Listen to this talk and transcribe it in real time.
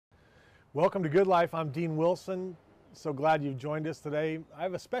Welcome to Good Life. I'm Dean Wilson. So glad you've joined us today. I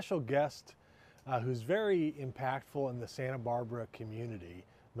have a special guest who's very impactful in the Santa Barbara community.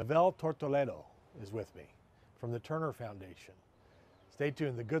 Mavel Tortoledo is with me from the Turner Foundation. Stay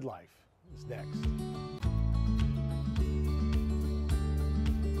tuned. The Good Life is next.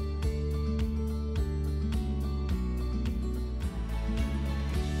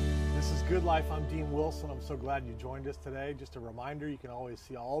 This is Good Life. I'm Dean Wilson. I'm so glad you joined us today. Just a reminder, you can always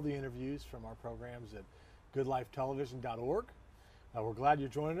see all the interviews from our programs at goodlifetelevision.org. We're glad you're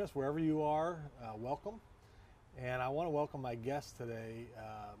joining us wherever you are. Welcome. And I want to welcome my guest today,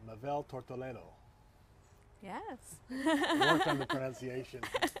 Mavel Tortoledo. Yes. I worked on the pronunciation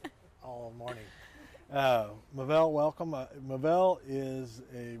all morning. Mavel, welcome. Mavel is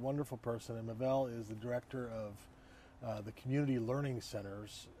a wonderful person, and Mavel is the director of the Community Learning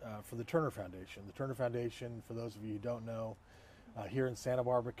Centers for the Turner Foundation. The Turner Foundation, for those of you who don't know, here in Santa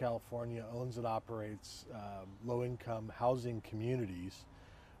Barbara, California, owns and operates low-income housing communities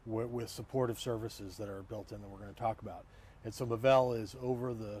with supportive services that are built in that we're going to talk about. And so Mavel is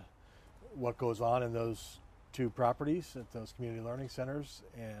over what goes on in those two properties at those community learning centers,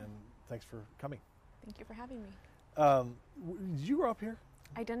 and thanks for coming. Thank you for having me. Did you grow up here?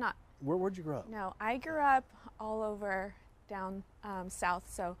 I did not. Where'd you grow up? No, I grew up all over down south,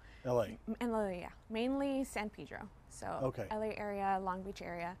 so LA. In LA, yeah, mainly San Pedro. So Okay. LA area, Long Beach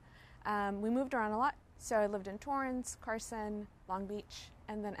area. We moved around a lot, so I lived in Torrance, Carson, Long Beach,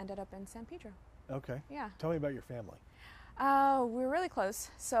 and then ended up in San Pedro. Okay. Yeah. Tell me about your family. We're really close.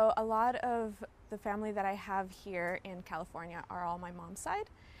 So a lot of the family that I have here in California are all my mom's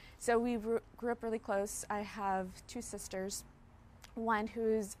side. So we grew up really close. I have two sisters. One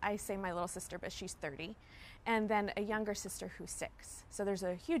who's, I say my little sister, but she's 30, and then a younger sister who's 6. So there's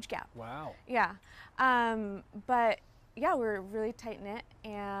a huge gap. Wow. Yeah. But yeah, we're really tight-knit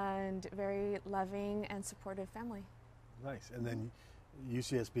and very loving and supportive family. Nice. And then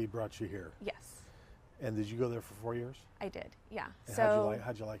UCSB brought you here. Yes. And did you go there for 4 years? I did, yeah. And so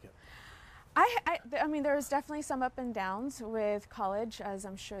how'd you like it? I mean, there was definitely some up and downs with college, as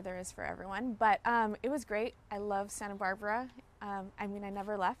I'm sure there is for everyone, but it was great. I love Santa Barbara. I mean, I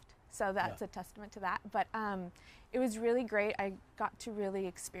never left, so that's a testament to that. But it was really great. I got to really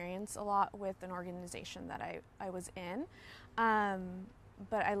experience a lot with an organization that I was in.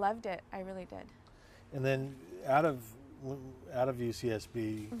 But I loved it. I really did. And then out of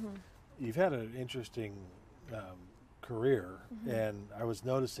UCSB, you've had an interesting career, and I was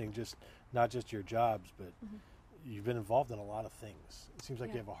noticing not just your jobs, but you've been involved in a lot of things. It seems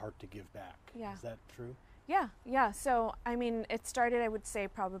like you have a heart to give back. Yeah. Is that true? Yeah. So, I mean, it started, I would say,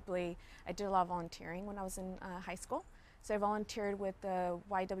 probably, I did a lot of volunteering when I was in high school. So I volunteered with the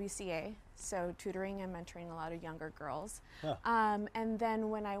YWCA, so tutoring and mentoring a lot of younger girls. Huh. And then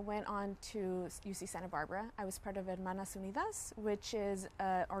when I went on to UC Santa Barbara, I was part of Hermanas Unidas, which is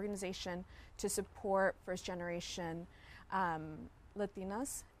an organization to support first-generation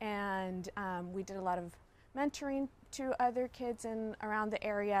Latinas. And we did a lot of mentoring to other kids in around the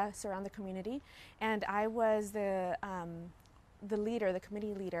area, so around the community. And I was the leader, the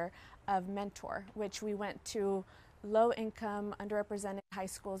committee leader of Mentor, which we went to low-income, underrepresented high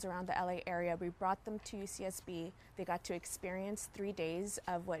schools around the LA area. We brought them to UCSB. They got to experience 3 days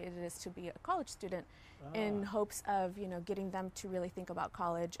of what it is to be a college student in hopes of, getting them to really think about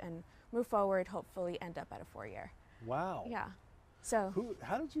college and move forward, hopefully end up at a 4-year. Wow. Yeah. So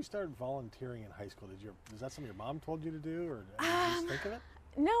how did you start volunteering in high school? Is that something your mom told you to do, or did you just think of it?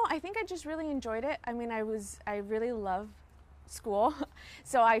 No, I think I just really enjoyed it. I mean, I really love school,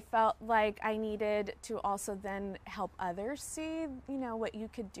 so I felt like I needed to also then help others see, what you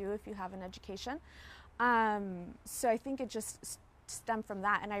could do if you have an education. So I think it just stemmed from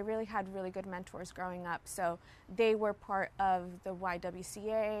that, and I really had really good mentors growing up. So they were part of the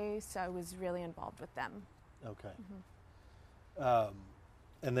YWCA, so I was really involved with them. Okay.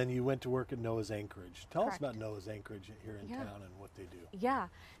 And then you went to work at Noah's Anchorage. Tell us about Noah's Anchorage here in town and what they do. Yeah.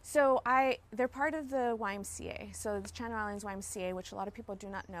 So they're part of the YMCA, so the Channel Islands YMCA, which a lot of people do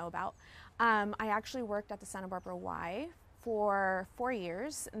not know about. I actually worked at the Santa Barbara Y for 4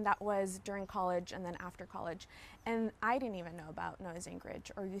 years, and that was during college and then after college. And I didn't even know about Noah's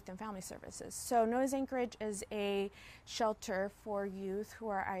Anchorage or Youth and Family Services. So Noah's Anchorage is a shelter for youth who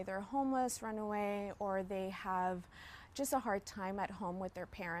are either homeless, runaway, or they have just a hard time at home with their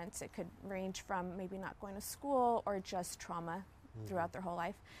parents. It could range from maybe not going to school or just trauma throughout their whole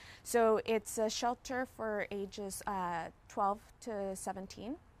life. So it's a shelter for ages 12 to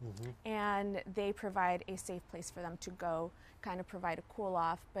 17. And they provide a safe place for them to go, kind of provide a cool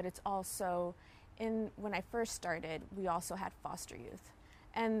off, but it's also when I first started, we also had foster youth.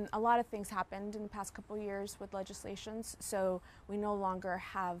 And a lot of things happened in the past couple of years with legislations, so we no longer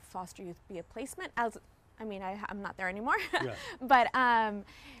have foster youth be a placement. I'm not there anymore, Yeah. but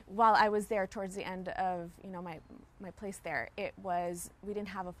while I was there towards the end of my place there, we didn't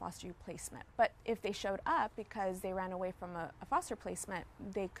have a foster youth placement. But if they showed up because they ran away from a foster placement,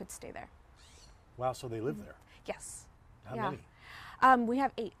 they could stay there. Wow, so they live there? Yes. How yeah. many? We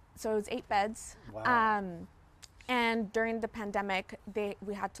have 8, so it's 8 beds. Wow. And during the pandemic,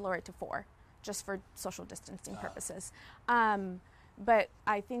 we had to lower it to 4, just for social distancing purposes. But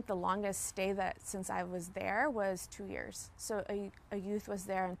I think the longest stay since I was there was 2 years. So a youth was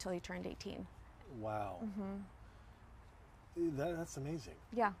there until he turned 18. Wow. That's amazing.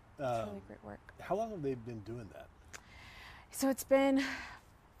 Yeah, it's really great work. How long have they been doing that? So it's been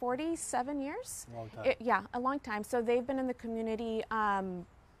 47 years. A long time. Yeah, a long time. So they've been in the community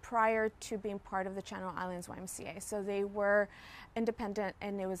prior to being part of the Channel Islands YMCA. So they were independent,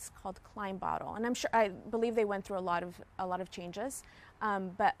 and it was called Climb Bottle. And I believe they went through a lot of changes,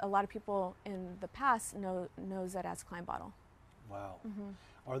 but a lot of people in the past knows that as Climb Bottle. Wow.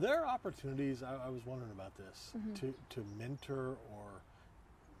 Are there opportunities, I was wondering about this, to mentor or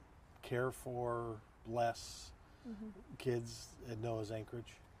care for, bless kids at Noah's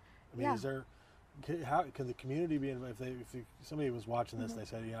Anchorage? I mean, is there, how can the community be involved? If somebody was watching this, they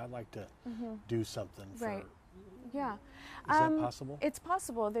said, I'd like to do something for. Right. Yeah. Is that possible? It's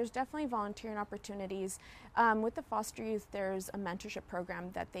possible. There's definitely volunteering opportunities. With the foster youth, there's a mentorship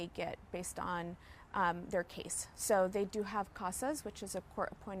program that they get based on their case. So they do have CASAs, which is a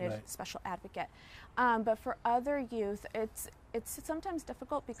court-appointed special advocate. But for other youth, it's sometimes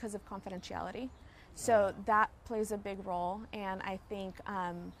difficult because of confidentiality. So that plays a big role, and I think,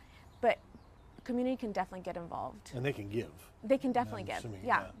 but community can definitely get involved. And they can give. They can definitely give. Assuming,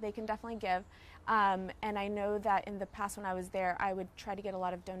 Yeah, they can definitely give. And I know that in the past when I was there, I would try to get a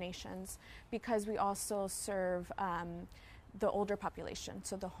lot of donations because we also serve the older population,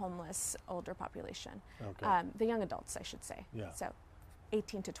 so the homeless older population. Okay. The young adults, I should say. Yeah. So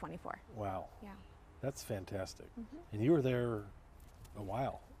 18 to 24. Wow. Yeah. That's fantastic. And you were there a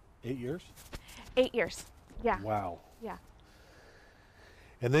while, 8 years? 8 years. Yeah. Wow. Yeah.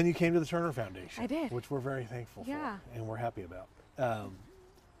 And then you came to the Turner Foundation. I did. Which we're very thankful for and we're happy about.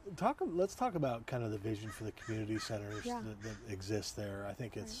 Let's talk about kind of the vision for the community centers that exist there. I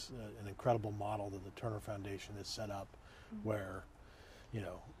think it's an incredible model that the Turner Foundation has set up where,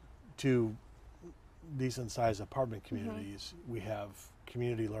 2 decent-sized apartment communities, we have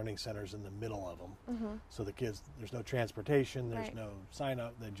community learning centers in the middle of them. So the kids, there's no transportation, there's no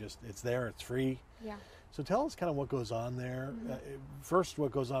sign-up, it's there, it's free. Yeah. So tell us kind of what goes on there. First,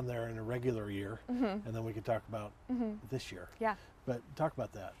 what goes on there in a regular year, and then we can talk about this year. Yeah. But talk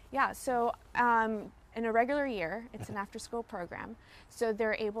about that. Yeah, so in a regular year, it's an after-school program. So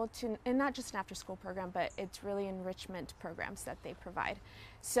they're able to, and not just an after-school program, but it's really enrichment programs that they provide.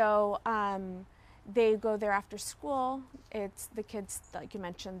 So they go there after school. It's the kids, like you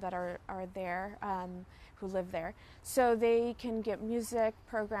mentioned, that are there, who live there. So they can get music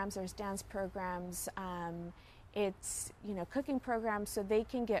programs, there's dance programs, it's cooking programs, so they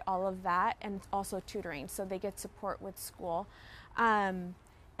can get all of that, and also tutoring, so they get support with school. And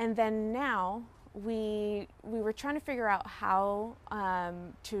then now we were trying to figure out how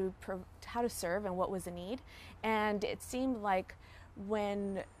to serve and what was the need, and it seemed like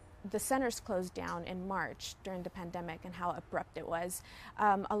when the centers closed down in March during the pandemic and how abrupt it was,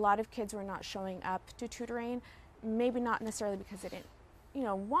 a lot of kids were not showing up to tutoring, maybe not necessarily because they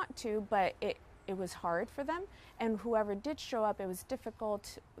didn't want to, but it was hard for them, and whoever did show up, it was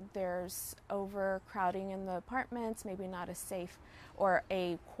difficult. There's overcrowding in the apartments, maybe not a safe or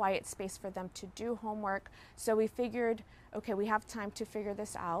a quiet space for them to do homework. So we figured, okay, we have time to figure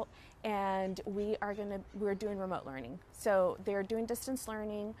this out, and we're doing remote learning. So they're doing distance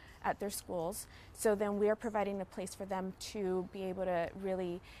learning at their schools. So then we are providing a place for them to be able to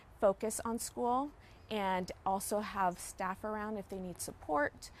really focus on school and also have staff around if they need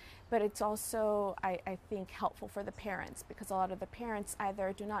support. But it's also, I think, helpful for the parents, because a lot of the parents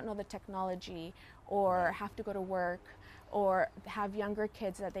either do not know the technology or have to go to work or have younger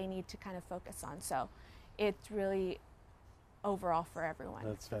kids that they need to kind of focus on. So it's really overall for everyone.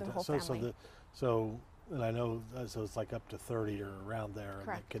 That's for fantastic. The whole family. And I know, so it's like up to 30 or around there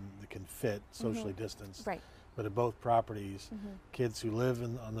that can fit socially distanced. Right. But at both properties, kids who live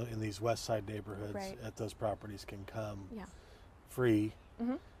in these West Side neighborhoods at those properties can come free.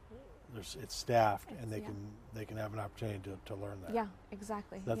 It's staffed, and they can have an opportunity to learn that. Yeah,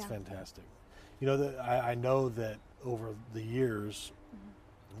 exactly. That's fantastic. I know that over the years,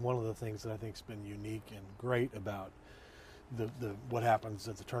 one of the things that I think has been unique and great about what happens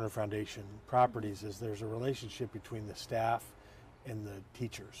at the Turner Foundation properties is there's a relationship between the staff and the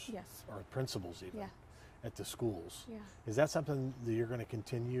teachers, Yes. or principals even, Yeah. at the schools. Yeah. Is that something that you're going to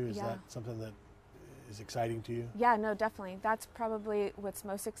continue? Is Yeah. that something that is exciting to you? Yeah, no, definitely. That's probably what's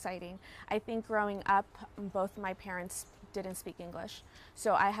most exciting. I think growing up, both my parents didn't speak English,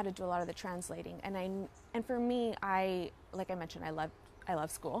 so I had to do a lot of the translating. And for me, like I mentioned, I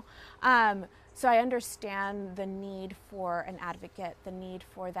love school. So I understand the need for an advocate, the need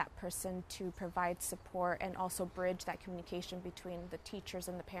for that person to provide support and also bridge that communication between the teachers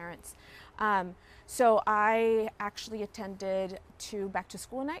and the parents. So I actually attended 2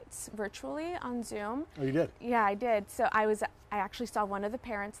 back-to-school nights virtually on Zoom. Oh, you did? Yeah, I did. So I actually saw one of the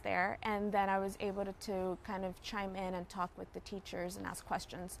parents there, and then I was able to kind of chime in and talk with the teachers and ask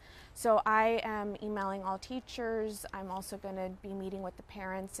questions. So I am emailing all teachers. I'm also going to be meeting with the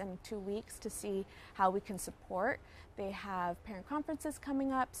parents in 2 weeks to see how we can support. They have parent conferences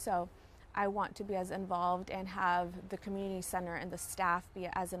coming up, so I want to be as involved and have the community center and the staff be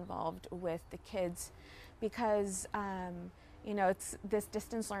as involved with the kids, because you know, this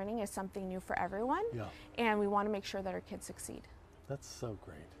distance learning is something new for everyone, Yeah. and we want to make sure that our kids succeed. That's so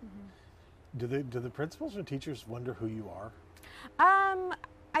great. Do the principals or teachers wonder who you are?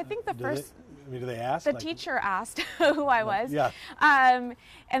 I think the first, do they ask? the teacher asked who I was. Yeah. And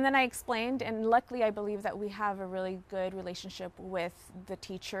then I explained, and luckily I believe that we have a really good relationship with the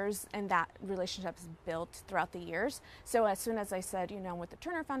teachers, and that relationship is built throughout the years. So as soon as I said, you know, with the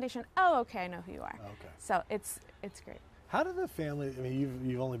Turner Foundation, oh, okay, I know who you are. Okay. So it's great. How did the family, I mean,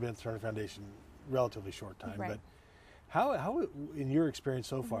 you've only been at the Turner Foundation relatively short time, Right. but how, in your experience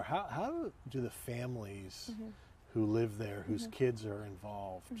so far, how do the families who live there, whose kids are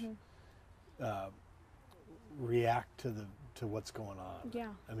involved, react to what's going on? Yeah.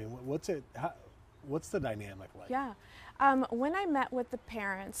 I mean, what's the dynamic like? Yeah. When I met with the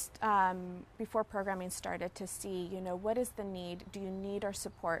parents before programming started to see, you know, what is the need? Do you need our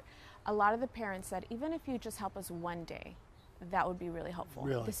support? A lot of the parents said, even if you just help us one day, that would be really helpful.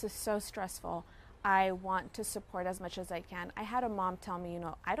 Really? This is so stressful. I want to support as much as I can. I had a mom tell me, you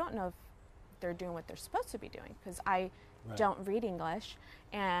know, I don't know if they're doing what they're supposed to be doing, because I don't read English,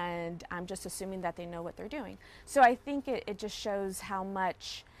 and I'm just assuming that they know what they're doing. So I think it just shows how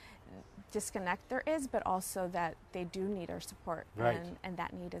much disconnect there is, but also that they do need our support, Right. and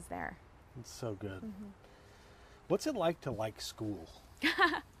that need is there. It's so good. What's it like to like school?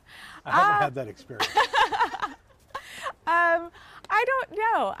 I haven't had that experience. I don't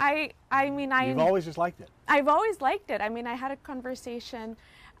know. I mean, You've always just liked it. I've always liked it. I mean, I had a conversation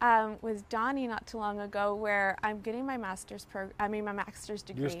with Donnie not too long ago where I'm getting my master's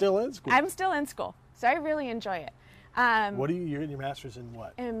degree. You're still in school. I'm still in school, so I really enjoy it. What are you're getting your master's in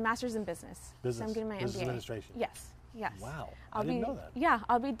what? Master's in business. Business. So I'm getting my Business MBA. administration. Yes. Yes. Wow. I didn't know that. Yeah,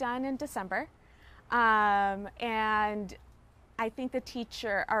 I'll be done in December. And I think the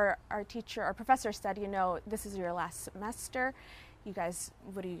teacher, our professor said, you know, this is your last semester. You guys,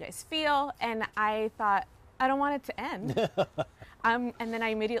 what do you guys feel? And I thought, I don't want it to end. And then I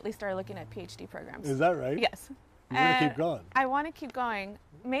immediately started looking at PhD programs. Is that right? Yes. You want to keep going? I want to keep going.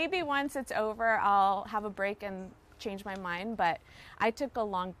 Maybe once it's over, I'll have a break and change my mind. But I took a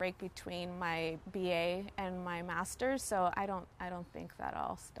long break between my BA and my master's, so I don't think that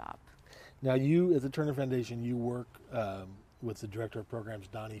I'll stop. Now, you at the Turner Foundation, you work with the director of programs,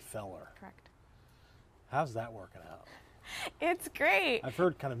 Donnie Feller. Correct. How's that working out? It's great. I've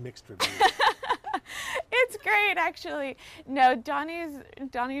heard kind of mixed reviews. It's great, actually. No, Donnie's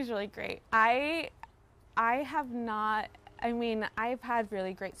really great. I have not. I mean, I've had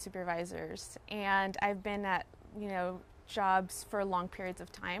really great supervisors, and I've been at, you know, jobs for long periods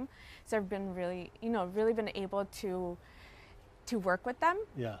of time. So I've been really been able to work with them.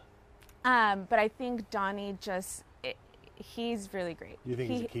 Yeah. But I think Donnie he's really great. You think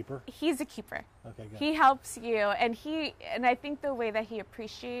he's a keeper? He's a keeper. Okay, good. He helps you, and I think the way that he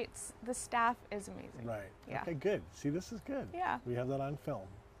appreciates the staff is amazing. Right. Yeah. Okay, good. See, this is good. Yeah. We have that on film.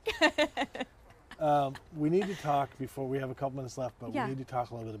 We need to talk before we have a couple minutes left, but Yeah. we need to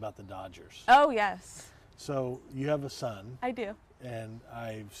talk a little bit about the Dodgers. Oh, yes. So you have a son, I do. and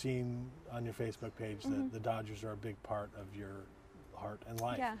I've seen on your Facebook page that the Dodgers are a big part of your heart and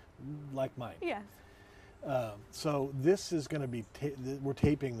life, Yeah. like mine. Yes. So this is going to be, we're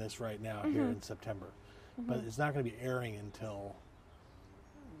taping this right now here in September, but it's not going to be airing until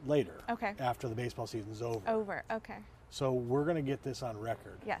later, Okay. after the baseball season's over. Over. Okay. So we're going to get this on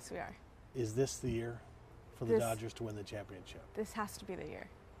record. Yes, we are. Is this the year for the This- Dodgers to win the championship? This has to be the year.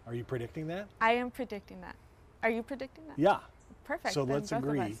 Are you predicting that? I am predicting that. Are you predicting that? Yeah. Perfect. So then let's both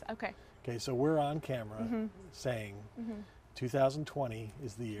agree. Of us. Okay. Okay, so we're on camera saying 2020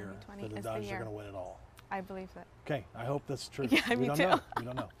 is the year 2020 that the is the Dodgers are year. going to win it all. I believe that. Okay, I hope that's true. Yeah, we me don't too. know. We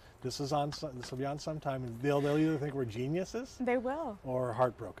don't know. This will be on sometime. They'll either think we're geniuses They will. or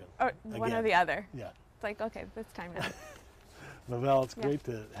heartbroken. Or one or Again. the other. Yeah. It's like, okay, it's time now. Mavel, it's Yeah. great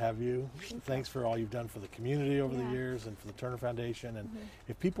to have you. Thanks for all you've done for the community over the Yeah. years and for the Turner Foundation. And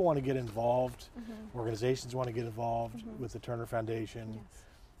if people want to get involved, organizations want to get involved with the Turner Foundation, Yes.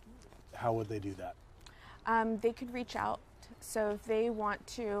 how would they do that? They could reach out. So if they want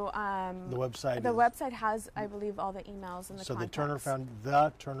to, The website the is, website has, I believe, all the emails and the so contacts.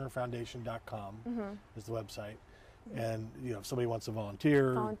 the turnerfoundation.com is the website. And if somebody wants to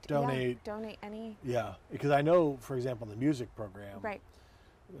volunteer, donate, Yeah, donate any. yeah, because I know, for example, in the music program, Right.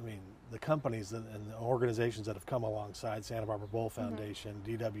 I mean, the companies and the organizations that have come alongside, Santa Barbara Bowl Foundation,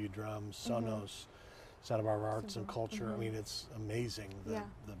 DW Drums, Sonos, Santa Barbara Arts and Culture. I mean, it's amazing the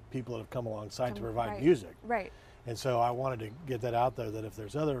people that have come alongside to provide right. music. Right. And so I wanted to get that out there, that if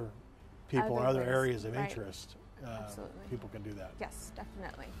there's other people in Other other ways, areas of right. interest, Absolutely. people can do that. Yes,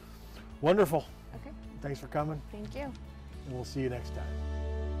 definitely. Wonderful. Okay. Thanks for coming, Thank you. and we'll see you next time.